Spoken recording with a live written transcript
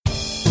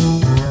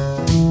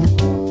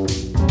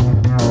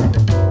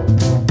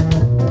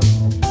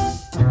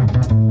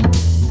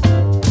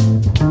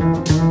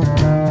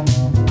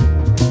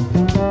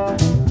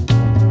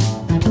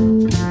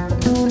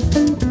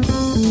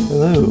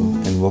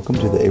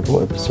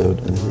April episode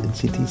of the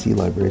NCTC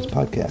Libraries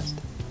podcast.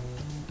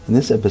 In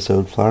this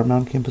episode, Flower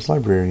Mound Campus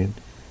librarian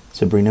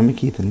Sabrina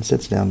McKeithen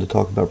sits down to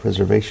talk about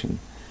preservation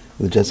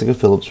with Jessica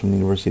Phillips from the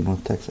University of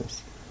North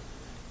Texas.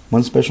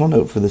 One special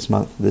note for this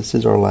month, this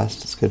is our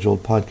last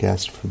scheduled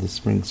podcast for the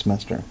spring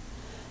semester,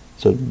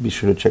 so be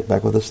sure to check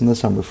back with us in the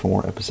summer for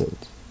more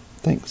episodes.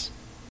 Thanks.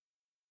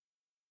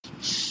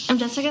 I'm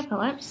Jessica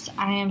Phillips.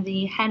 I am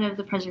the head of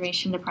the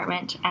Preservation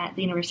Department at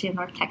the University of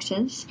North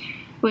Texas,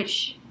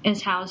 which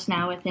is housed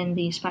now within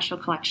the Special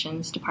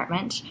Collections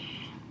Department.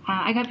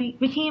 I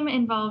became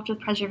involved with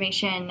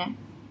preservation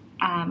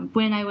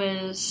when I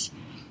was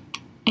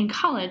in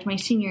college, my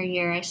senior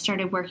year. I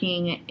started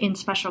working in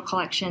special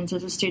collections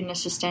as a student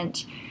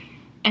assistant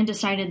and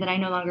decided that I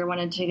no longer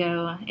wanted to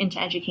go into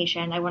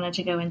education. I wanted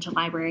to go into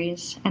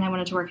libraries, and I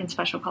wanted to work in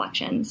special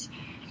collections.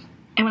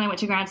 And when I went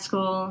to grad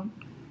school,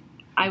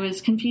 I was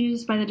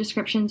confused by the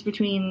descriptions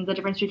between the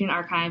difference between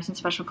archives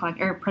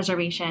and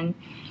preservation.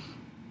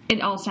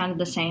 It all sounded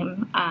the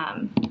same,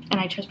 and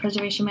I chose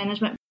preservation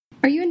management.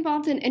 Are you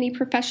involved in any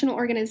professional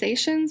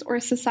organizations or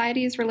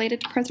societies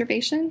related to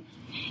preservation?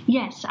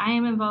 Yes, I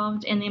am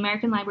involved in the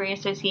American Library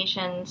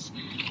Association's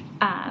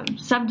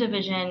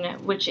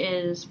subdivision, which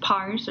is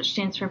PARS, which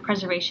stands for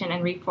Preservation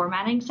and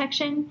Reformatting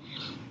section.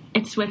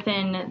 It's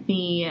within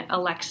the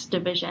ELECTS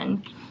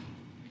division.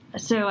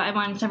 So I'm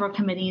on several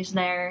committees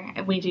there.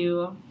 We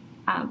do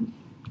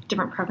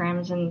different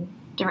programs and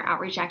different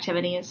outreach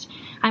activities.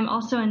 I'm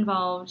also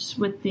involved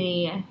with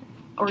the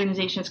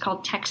organization. It's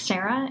called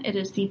TexSARA. It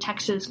is the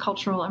Texas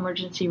Cultural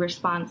Emergency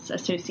Response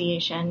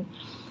Association.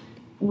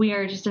 We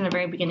are just in the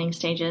very beginning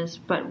stages,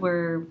 but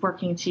we're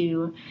working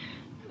to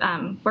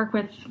work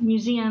with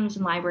museums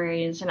and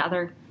libraries and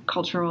other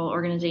cultural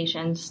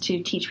organizations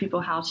to teach people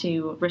how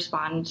to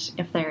respond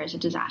if there is a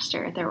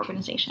disaster at their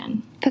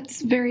organization.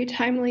 That's very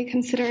timely,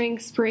 considering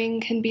spring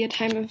can be a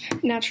time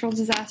of natural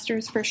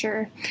disasters for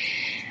sure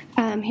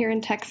here in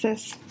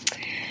Texas.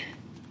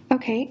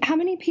 Okay, how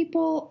many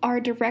people are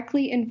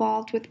directly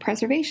involved with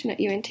preservation at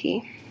UNT?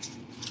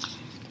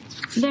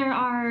 There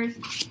are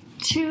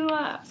two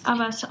of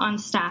us on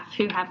staff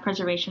who have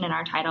preservation in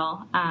our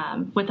title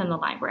within the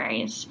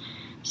libraries.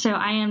 So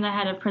I am the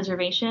head of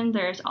preservation.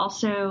 There's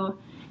also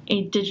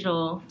a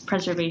digital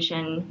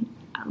preservation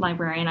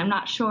librarian. I'm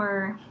not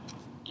sure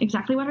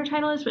exactly what her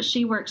title is, but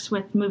she works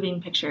with moving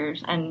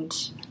pictures and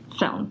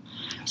film.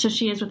 So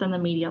she is within the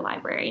media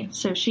library.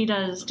 So she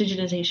does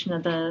digitization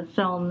of the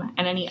film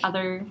and any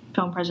other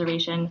film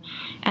preservation,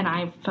 and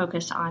I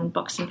focus on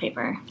books and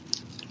paper.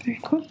 Very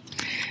cool.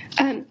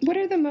 What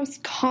are the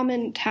most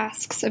common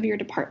tasks of your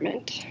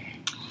department?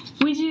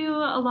 We do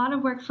a lot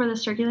of work for the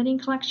circulating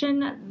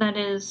collection, that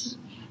is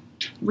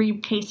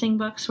recasing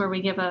books, where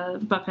we give a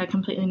book a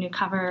completely new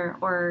cover,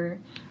 or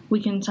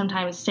we can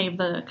sometimes save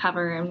the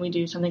cover and we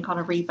do something called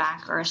a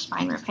reback or a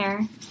spine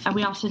repair.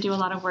 We also do a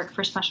lot of work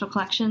for special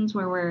collections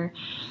where we're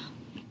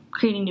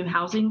creating new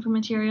housing for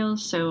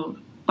materials, so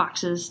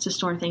boxes to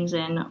store things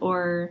in,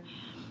 or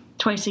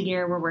twice a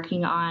year we're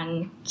working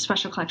on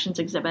special collections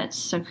exhibits,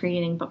 so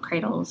creating book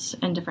cradles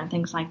and different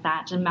things like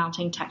that, and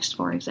mounting text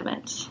for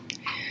exhibits.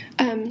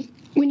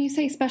 When you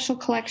say special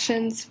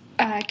collections,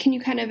 can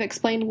you kind of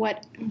explain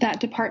what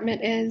that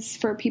department is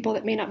for people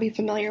that may not be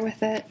familiar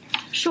with it?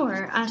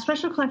 Sure.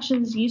 Special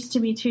collections used to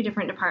be two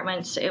different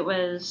departments. It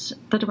was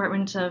the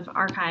Department of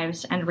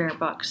Archives and Rare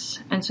Books,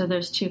 and so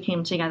those two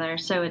came together.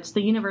 So it's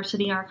the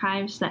University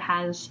Archives that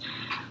has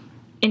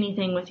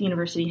anything with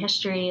university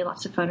history,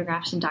 lots of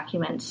photographs and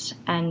documents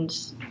and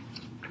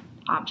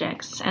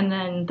objects, and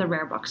then the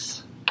Rare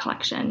Books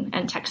collection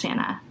and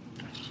Texana.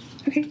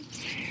 Okay.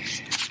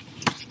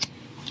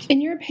 In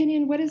your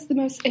opinion, what is the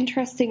most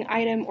interesting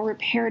item or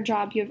repair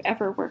job you've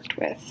ever worked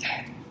with?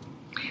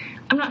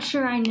 I'm not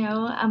sure I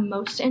know a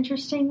most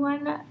interesting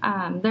one.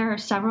 There are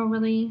several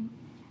really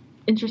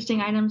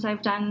interesting items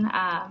I've done.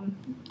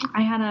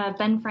 I had a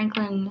Ben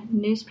Franklin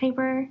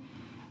newspaper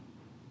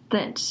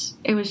that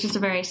it was just a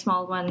very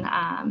small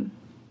one,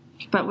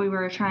 but we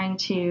were trying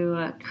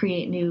to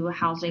create new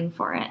housing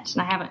for it.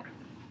 And I haven't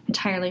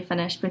entirely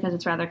finished because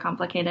it's rather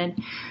complicated,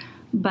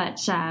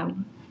 but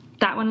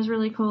that one is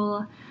really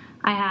cool.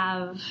 I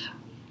have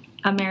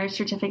a marriage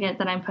certificate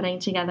that I'm putting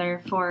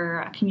together for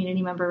a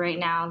community member right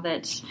now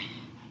that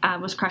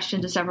was crushed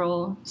into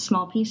several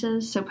small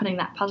pieces, so putting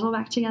that puzzle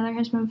back together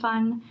has been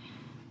fun.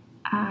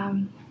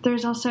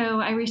 There's also,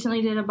 I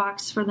recently did a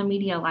box for the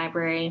media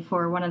library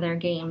for one of their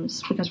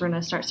games because we're going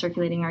to start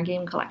circulating our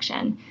game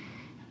collection.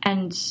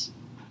 And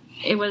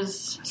it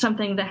was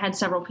something that had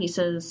several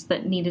pieces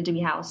that needed to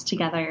be housed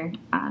together.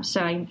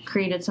 So I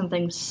created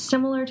something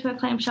similar to a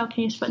clamshell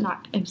case, but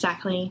not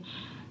exactly,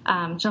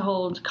 to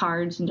hold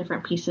cards and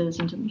different pieces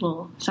into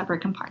little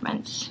separate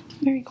compartments.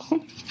 Very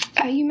cool.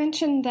 You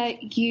mentioned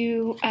that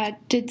you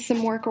did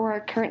some work or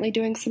are currently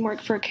doing some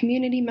work for a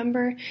community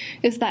member.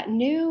 Is that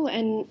new?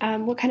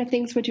 And what kind of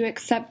things would you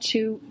accept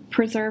to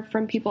preserve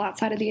from people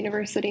outside of the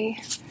university?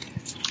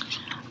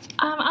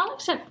 I'll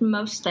accept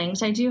most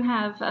things. I do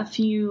have a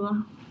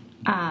few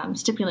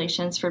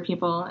stipulations for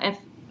people, if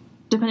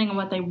depending on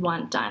what they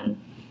want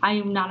done.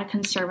 I'm not a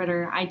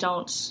conservator. I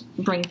don't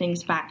bring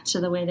things back to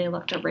the way they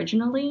looked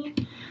originally.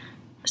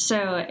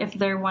 So if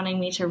they're wanting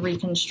me to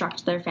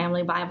reconstruct their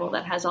family Bible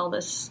that has all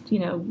this,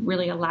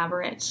 really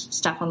elaborate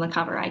stuff on the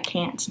cover, I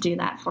can't do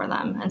that for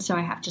them. And so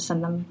I have to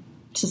send them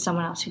to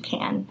someone else who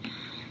can.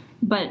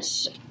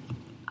 But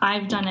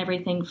I've done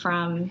everything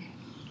from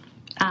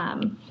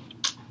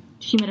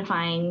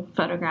humidifying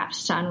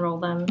photographs to unroll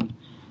them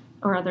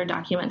or other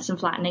documents and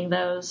flattening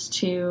those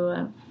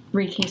to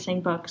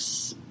recasing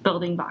books,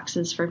 building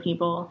boxes for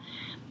people.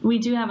 We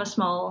do have a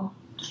small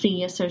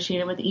fee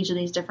associated with each of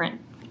these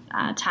different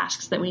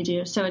tasks that we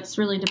do. So it's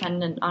really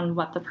dependent on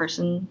what the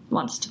person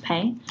wants to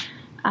pay.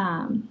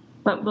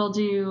 But we'll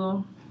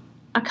do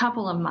a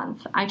couple a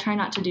month. I try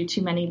not to do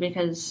too many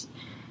because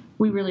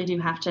we really do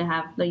have to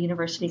have the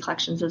university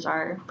collections as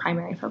our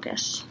primary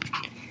focus.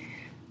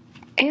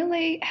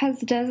 ALA has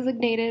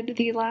designated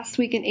the last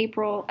week in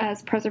April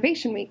as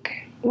Preservation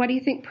Week. Why do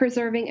you think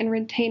preserving and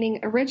retaining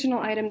original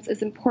items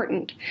is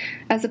important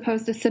as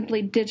opposed to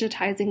simply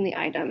digitizing the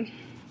item?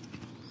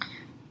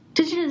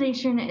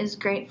 Digitization is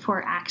great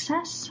for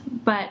access,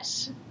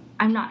 but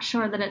I'm not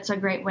sure that it's a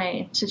great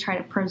way to try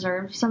to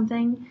preserve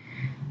something.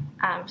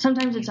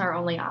 Sometimes it's our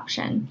only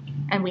option,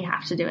 and we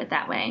have to do it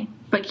that way.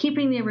 But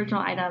keeping the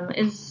original item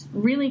is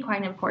really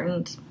quite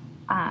important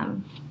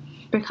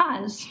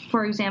because,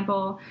 for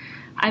example,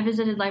 I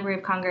visited Library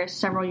of Congress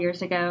several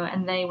years ago,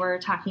 and they were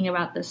talking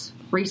about this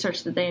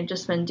research that they had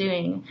just been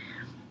doing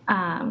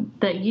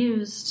that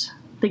used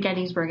the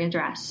Gettysburg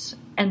Address,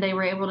 and they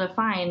were able to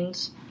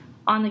find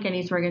on the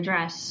Gettysburg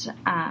Address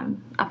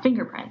a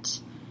fingerprint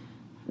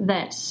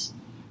that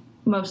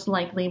most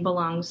likely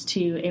belongs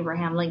to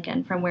Abraham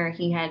Lincoln from where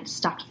he had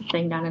stuffed the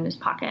thing down in his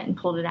pocket and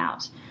pulled it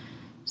out.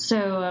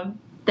 So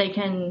they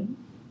can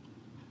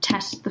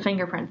test the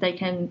fingerprint. They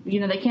can,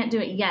 they can't do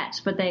it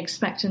yet, but they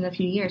expect in a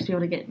few years to be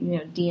able to get,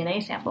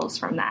 DNA samples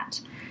from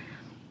that,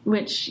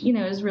 which,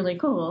 is really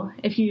cool.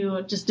 If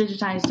you just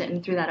digitized it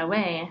and threw that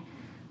away,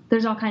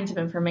 there's all kinds of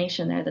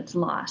information there that's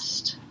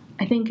lost.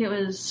 I think it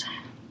was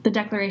the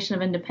Declaration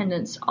of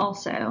Independence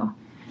also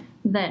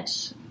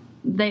that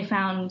they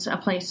found a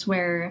place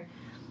where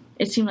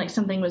it seemed like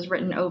something was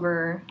written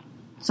over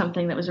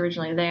something that was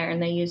originally there,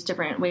 and they used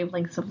different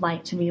wavelengths of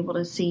light to be able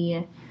to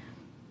see,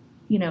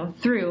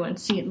 through and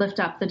lift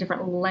up the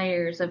different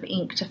layers of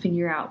ink to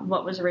figure out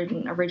what was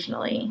written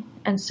originally.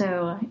 And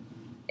so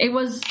it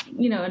was,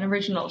 an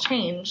original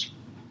change,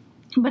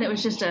 but it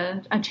was just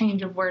a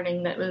change of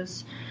wording that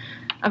was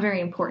a very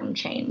important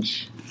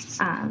change.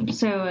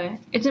 So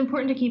it's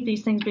important to keep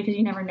these things because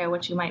you never know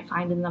what you might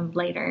find in them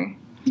later.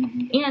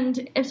 Mm-hmm.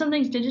 And if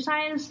something's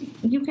digitized,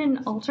 you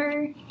can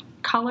alter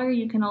color,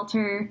 you can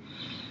alter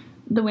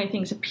the way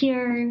things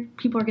appear.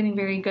 People are getting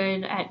very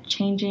good at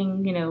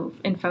changing,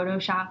 in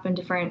Photoshop and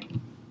different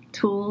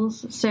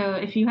tools. So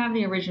if you have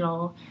the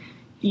original,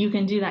 you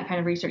can do that kind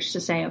of research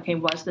to say, okay,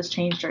 was this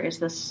changed or is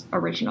this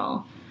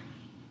original?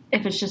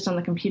 If it's just on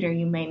the computer,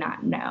 you may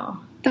not know.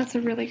 That's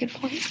a really good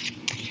point.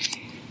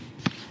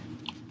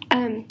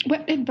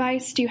 What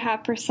advice do you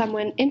have for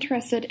someone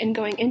interested in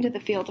going into the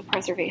field of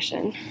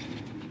preservation?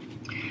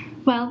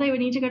 Well, they would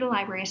need to go to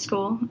library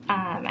school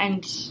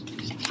and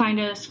find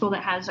a school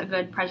that has a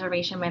good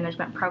preservation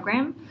management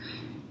program.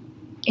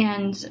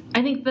 And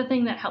I think the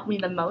thing that helped me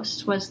the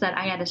most was that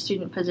I had a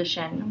student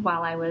position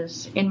while I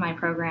was in my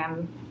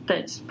program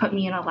that put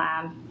me in a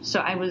lab. So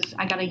I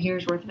got a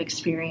year's worth of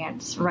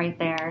experience right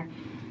there.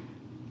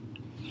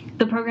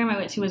 The program I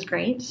went to was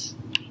great,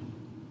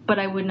 but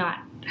I would not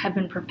have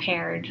been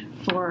prepared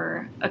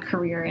for a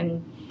career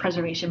in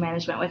preservation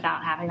management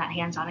without having that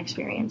hands-on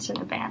experience in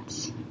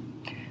advance.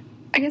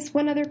 I guess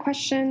one other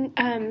question,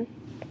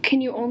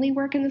 can you only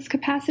work in this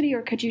capacity,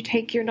 or could you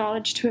take your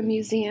knowledge to a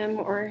museum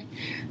or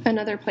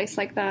another place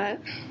like that?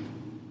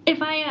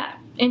 If I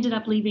ended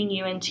up leaving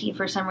UNT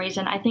for some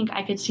reason, I think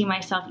I could see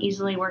myself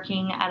easily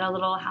working at a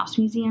little house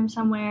museum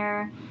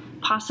somewhere,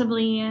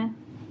 possibly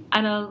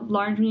at a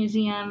large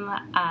museum,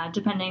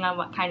 depending on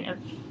what kind of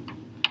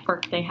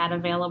work they had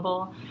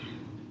available.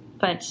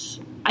 But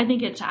I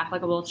think it's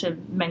applicable to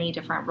many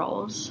different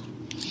roles.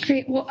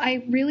 Great. Well,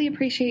 I really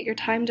appreciate your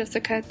time,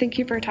 Jessica. Thank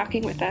you for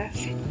talking with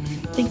us.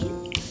 Thank you.